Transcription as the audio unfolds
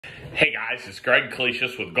Hey guys, it's Greg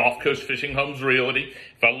Clesius with Gulf Coast Fishing Homes Realty.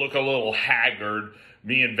 If I look a little haggard,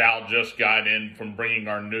 me and Val just got in from bringing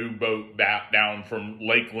our new boat back down from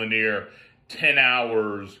Lake Lanier, 10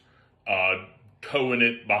 hours towing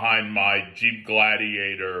it behind my Jeep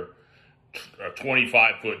Gladiator, a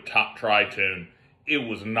 25-foot top tri-tune. It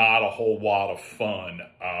was not a whole lot of fun.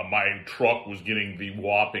 My truck was getting the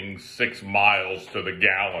whopping 6 miles to the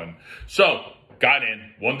gallon. So, got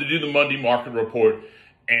in, wanted to do the Monday market report,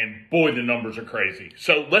 and boy, the numbers are crazy.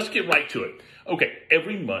 So let's get right to it. Okay,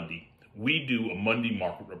 every Monday, we do a Monday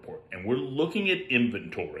market report, and we're looking at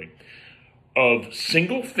inventory of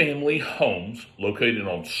single-family homes located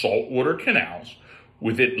on saltwater canals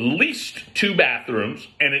with at least 2 bathrooms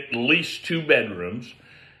and at least 2 bedrooms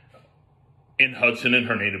in Hudson and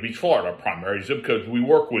Hernando Beach, Florida, primary zip codes we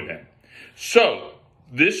work within. So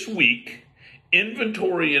this week,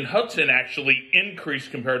 inventory in Hudson actually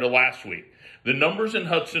increased compared to last week. The numbers in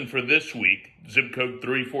Hudson for this week, zip code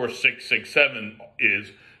 34667,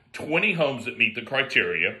 is 20 homes that meet the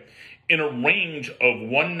criteria in a range of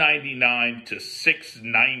 199 to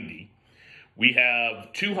 690. We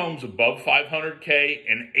have 2 homes above 500K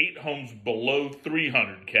and 8 homes below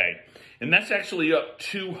 300K. And that's actually up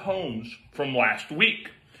 2 homes from last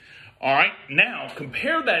week. All right, now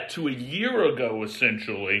compare that to a year ago,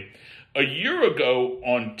 essentially. A year ago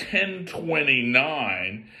on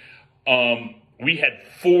 10/29, we had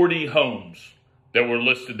 40 homes that were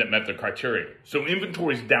listed that met the criteria. So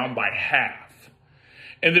inventory is down by half.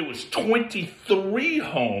 And there was 23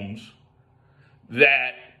 homes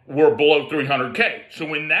that were below 300K.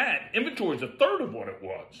 So in that, inventory is a third of what it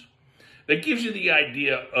was. That gives you the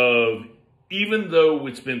idea of, even though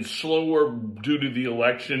it's been slower due to the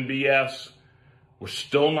election BS, we're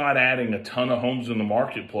still not adding a ton of homes in the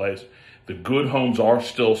marketplace. The good homes are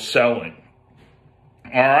still selling.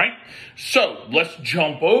 All right, so let's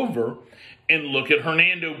jump over and look at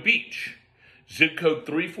Hernando Beach. Zip code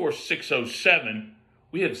 34607,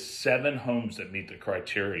 we have 7 homes that meet the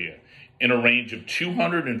criteria in a range of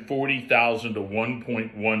 240,000 to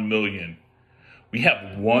 1.1 million. We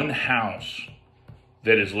have 1 house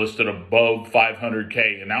that is listed above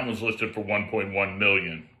 500K, and that one's listed for 1.1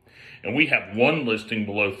 million. And we have 1 listing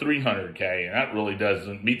below 300K, and that really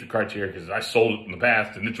doesn't meet the criteria because I sold it in the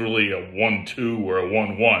past, and it's really a 1-2 or a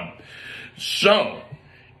 1-1. So,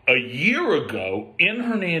 a year ago in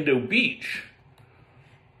Hernando Beach,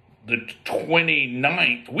 the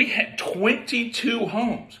 29th, we had 22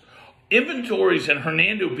 homes. Inventories in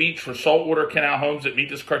Hernando Beach for saltwater canal homes that meet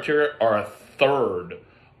this criteria are a third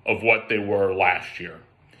of what they were last year.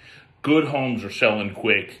 Good homes are selling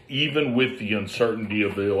quick, even with the uncertainty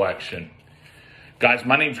of the election. Guys,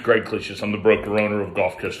 my name's Greg Clesius. I'm the broker-owner of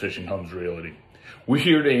Gulf Coast Fishing Homes Realty. We're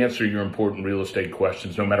here to answer your important real estate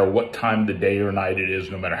questions, no matter what time of the day or night it is,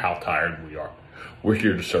 no matter how tired we are. We're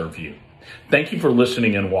here to serve you. Thank you for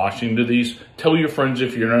listening and watching to these. Tell your friends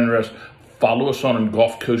if you're interested. Follow us on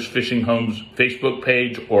Gulf Coast Fishing Homes Facebook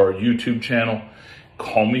page or YouTube channel.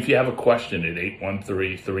 Call me if you have a question at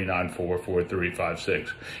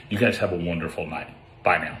 813-394-4356. You guys have a wonderful night.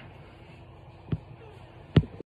 Bye now.